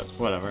this, but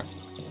whatever.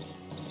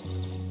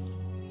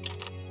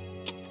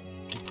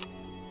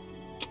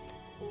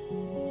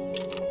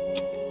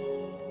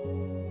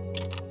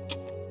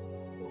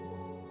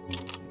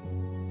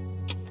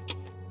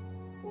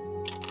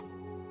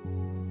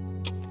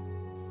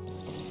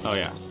 Oh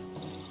yeah.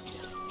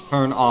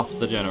 Turn off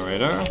the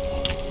generator.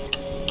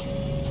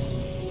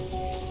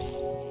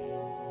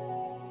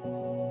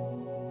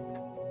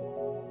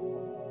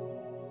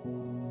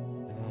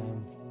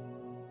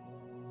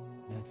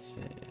 Let's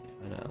see.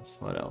 What else?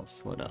 What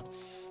else? What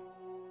else?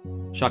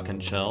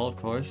 Shotgun shell, of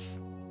course.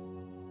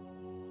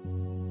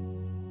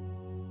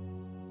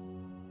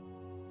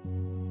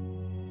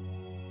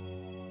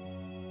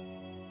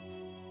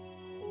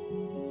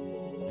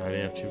 I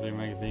already have tubular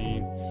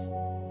magazine.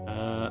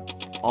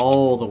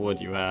 All the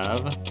wood you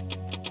have.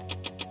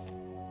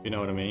 You know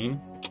what I mean?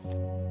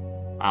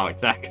 Wow,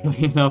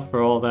 exactly enough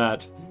for all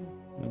that.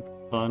 That's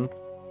fun.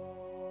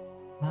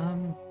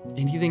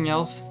 Anything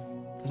else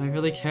that I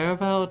really care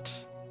about?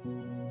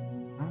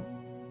 Huh?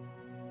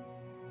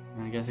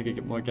 I guess I could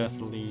get more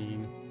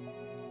gasoline.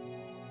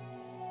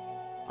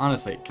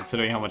 Honestly,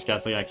 considering how much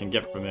gasoline I can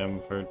get from him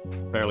for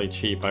fairly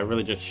cheap, I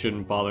really just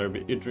shouldn't bother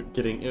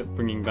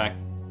bringing back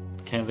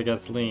cans of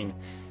gasoline.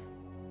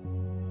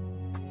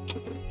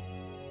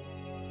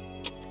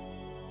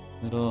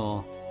 At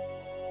all.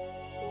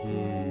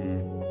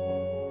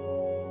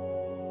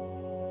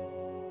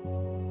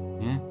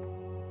 Yeah.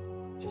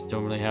 Just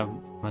don't really have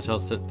much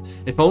else to...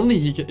 If only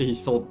he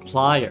sold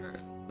pliers.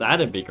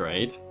 That'd be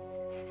great.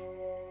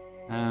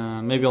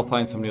 Maybe I'll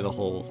find some near the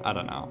holes. I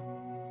don't know.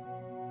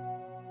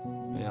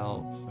 Maybe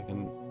I'll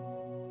fucking...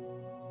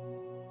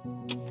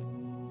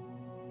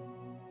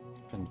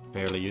 I've been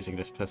barely using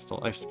this pistol.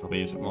 I should probably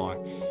use it more.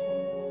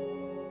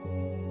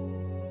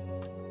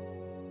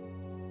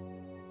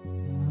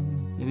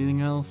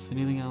 Anything else?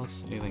 Anything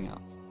else? Anything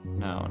else?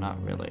 No,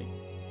 not really.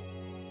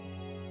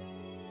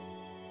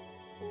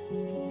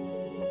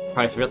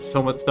 Christ, we got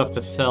so much stuff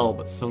to sell,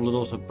 but so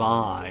little to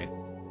buy.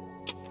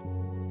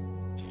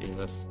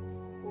 Jesus.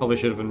 Probably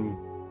should have been...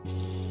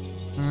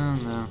 Oh,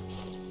 no.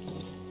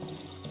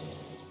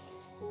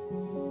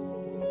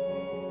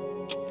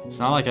 It's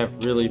not like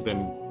I've really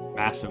been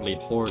massively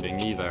hoarding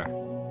either.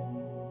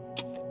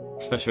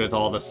 Especially with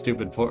all the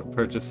stupid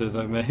purchases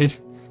I've made.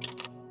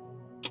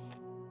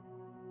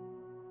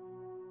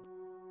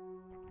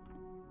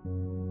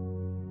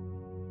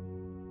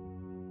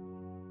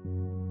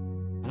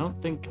 I don't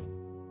think...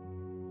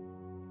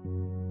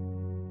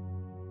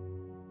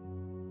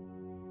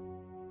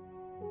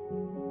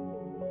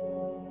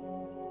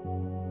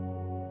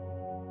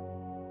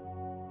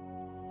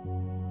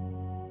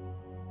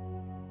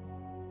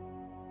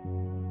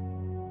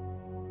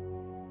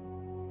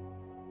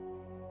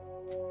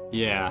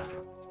 Yeah.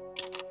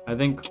 I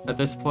think at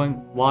this point,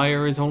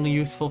 wire is only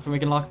useful for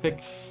making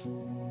lockpicks.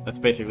 That's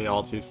basically all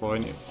it's used for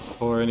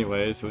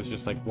anyways. It was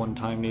just like one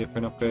time needed for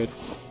an upgrade.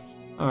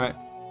 Alright.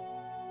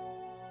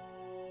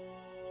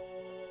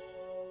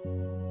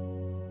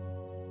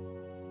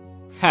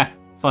 Ha!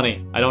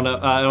 Funny. I don't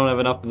have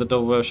enough for the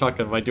double barrel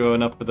shotgun, but I do have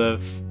enough for the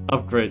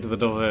upgrade to the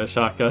double barrel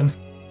shotgun.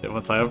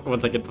 once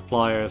I get the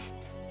flyers.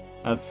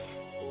 That's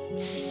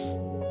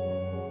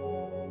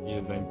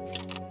amusing.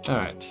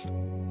 Alright.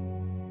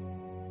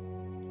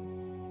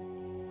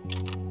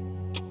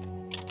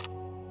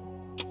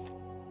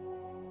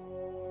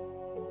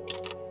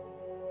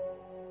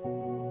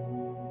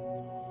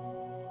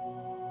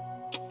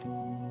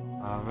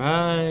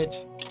 Alright.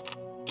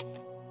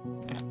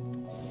 Yeah.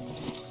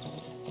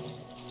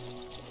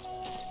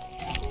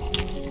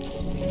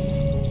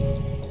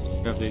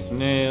 Grab these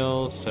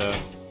nails to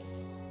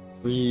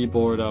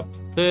re-board up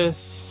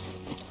this.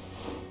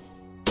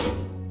 There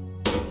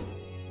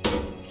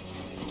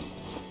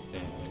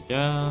we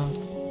go.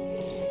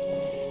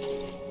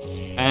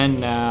 And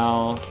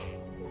now...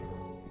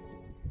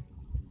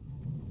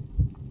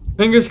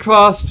 Fingers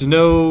crossed,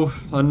 no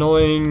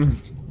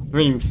annoying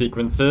dream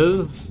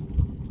sequences.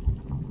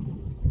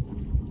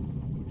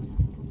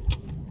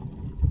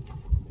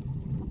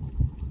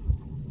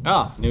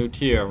 Ah, new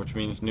tier, which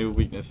means new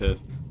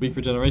weaknesses. Weak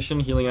regeneration,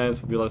 healing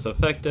items will be less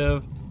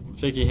effective.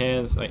 Shaky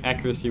hands, like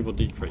accuracy will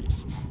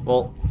decrease.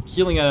 Well,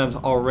 healing items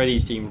already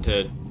seem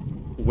to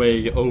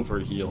way over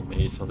heal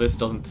me, so this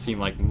doesn't seem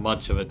like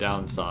much of a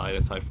downside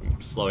aside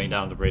from slowing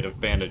down the rate of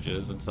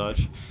bandages and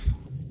such.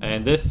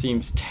 And this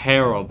seems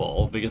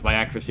terrible because my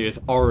accuracy is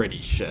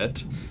already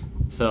shit.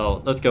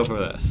 So let's go for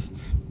this.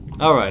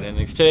 Alright, in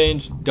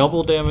exchange,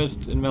 double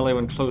damage in melee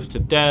when close to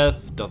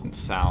death. Doesn't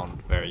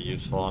sound very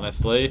useful,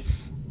 honestly.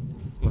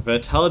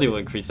 Vitality will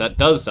increase. That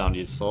does sound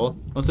useful.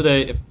 Once a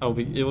day, I'll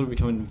be able to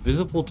become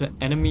invisible to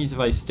enemies if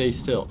I stay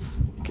still.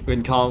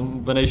 In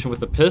combination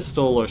with a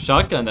pistol or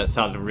shotgun, that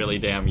sounds really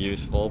damn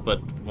useful,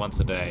 but once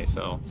a day,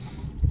 so...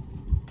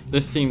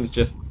 This seems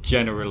just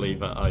generally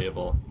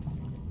valuable.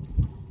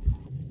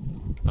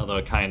 Although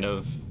it kind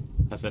of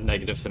has a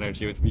negative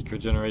synergy with weak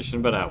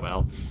regeneration, but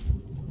well.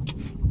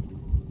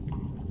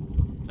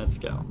 Let's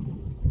go.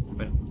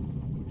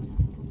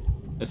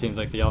 It seems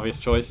like the obvious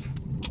choice.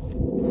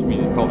 Which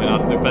means it's probably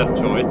not the best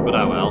choice, but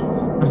well.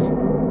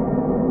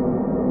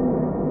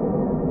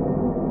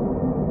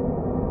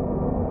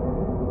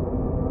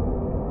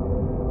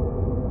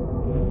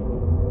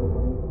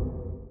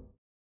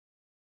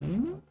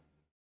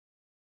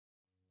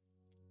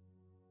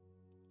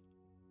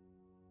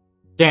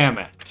 Damn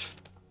it!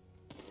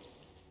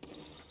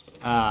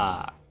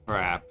 Ah,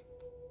 crap.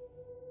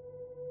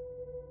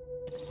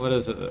 What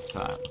is it this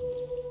time?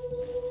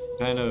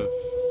 Kind of...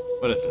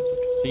 What is this, a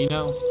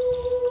casino?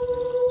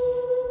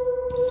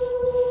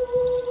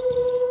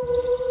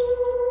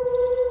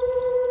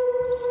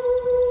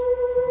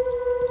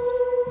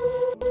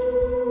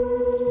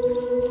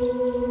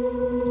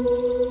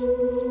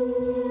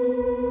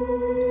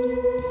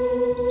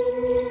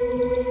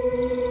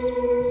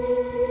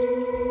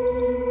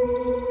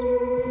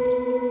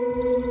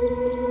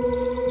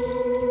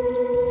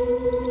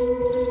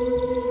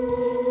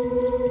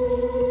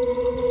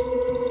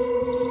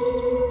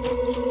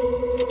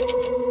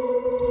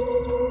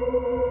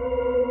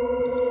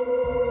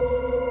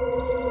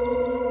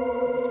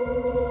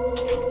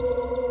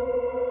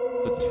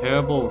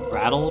 Terrible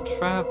rattle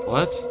trap?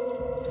 What?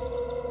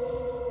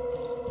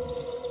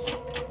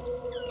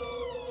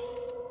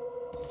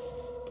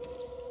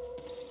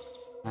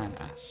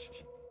 Ask.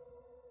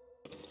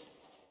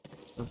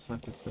 What the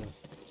fuck is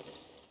this?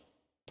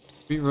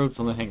 3 ropes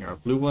on the hanger. A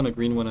blue one, a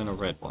green one, and a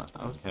red one.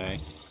 Okay.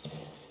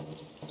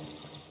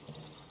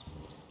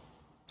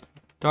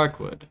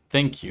 Darkwood.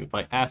 Thank you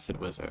by Acid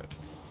Wizard.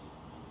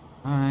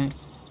 Alright.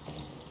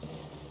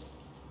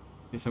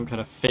 Some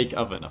kind of fake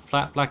oven. A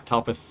flat black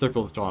top with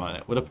circles drawn on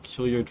it. What a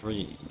peculiar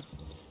dream.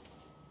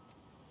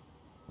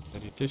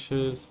 Dirty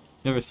dishes.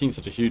 Never seen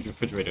such a huge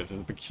refrigerator. There's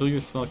a peculiar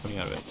smell coming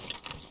out of it.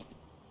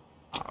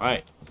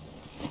 Alright.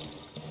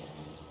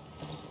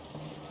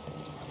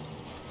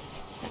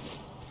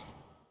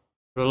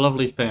 What a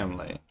lovely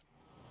family.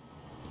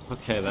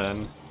 Okay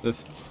then.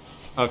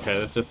 Okay,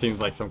 this just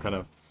seems like some kind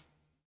of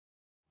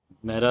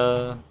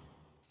meta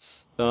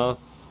stuff.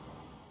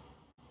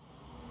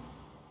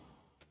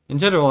 In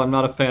general, I'm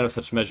not a fan of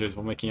such measures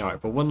while making art,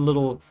 but one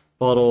little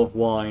bottle of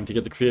wine to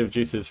get the creative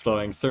juices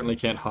flowing certainly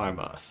can't harm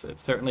us. It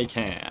certainly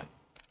can.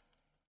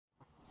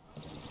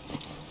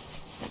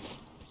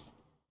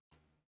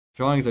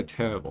 Drawings are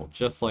terrible,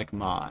 just like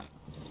mine.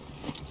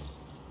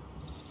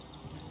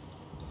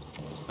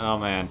 Oh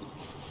man.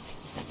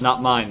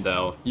 Not mine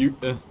though. You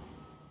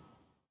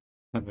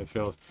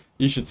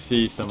should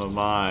see some of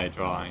my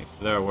drawings.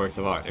 They're works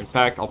of art. In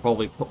fact, I'll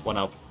probably put one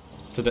up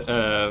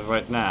to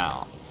right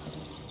now.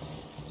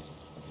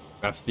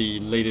 Perhaps the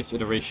latest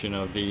iteration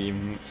of the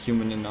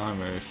Human in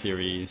Armor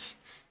series.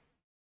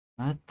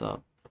 What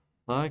the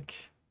fuck?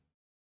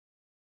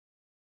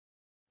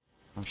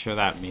 I'm sure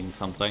that means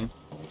something.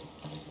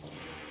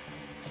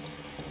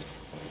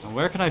 And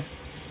where can I...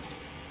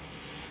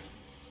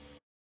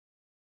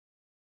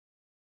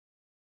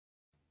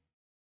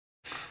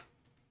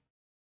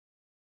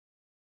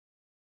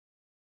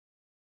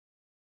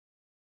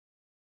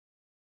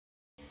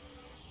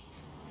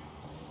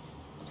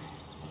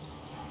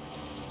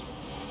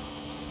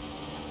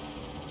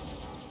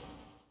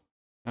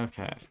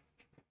 Okay.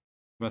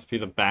 Must be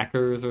the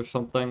backers or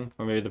something?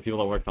 Or maybe the people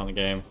that worked on the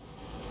game.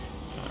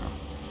 I don't know.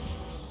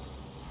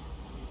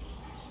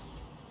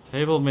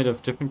 Table made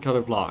of different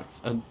colored blocks.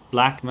 A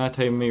black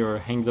matte mirror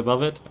hangs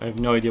above it. I have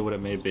no idea what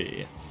it may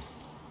be.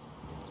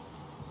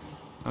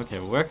 Okay,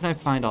 where can I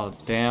find a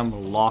damn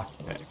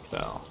lockpick,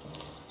 though?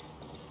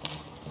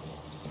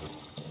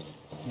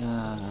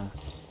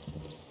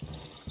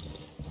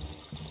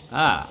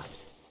 Ah.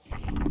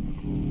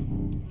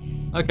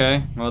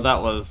 Okay, well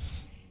that was...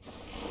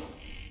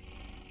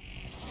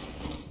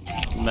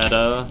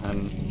 meta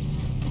and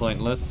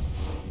pointless.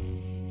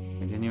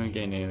 Did anyone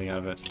gain anything out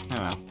of it? Oh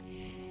well.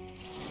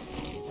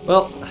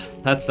 Well,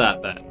 that's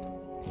that then.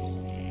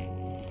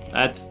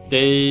 That's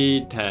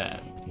day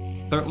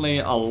 10. Certainly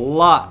a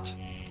lot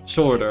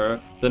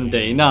shorter than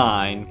day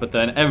 9, but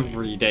then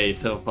every day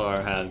so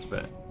far has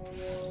been.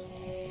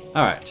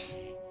 Alright.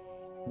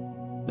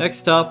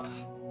 Next up,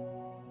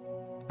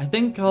 I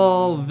think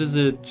I'll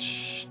visit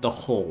the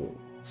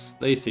holes.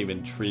 They seem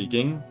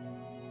intriguing.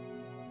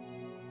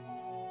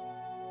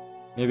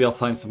 Maybe I'll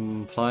find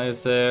some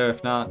pliers there.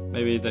 If not,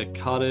 maybe the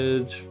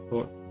cottage.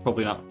 Or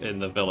probably not in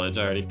the village.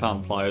 I already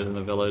found pliers in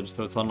the village,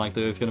 so it's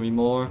unlikely there's going to be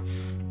more.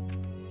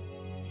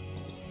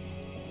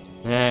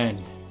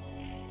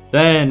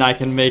 Then I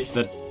can make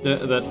that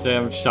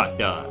damn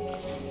shotgun.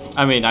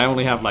 I mean, I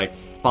only have like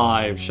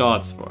 5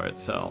 shots for it,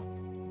 so...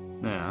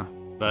 yeah,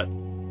 but...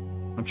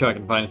 I'm sure I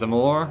can find some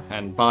more,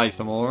 and buy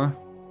some more.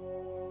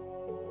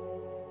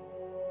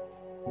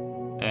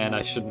 And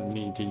I shouldn't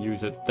need to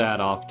use it that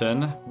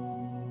often.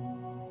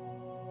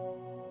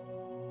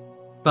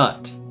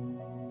 But,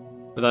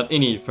 without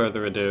any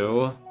further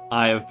ado,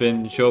 I have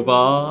been Joe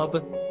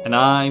Bob, and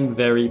I'm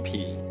very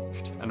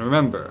peeved. And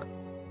remember,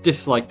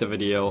 dislike the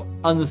video,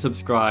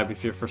 unsubscribe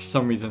if you're for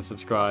some reason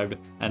subscribed,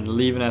 and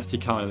leave a nasty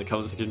comment in the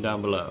comment section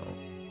down below.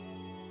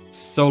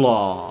 So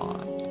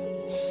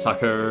long,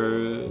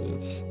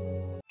 suckers.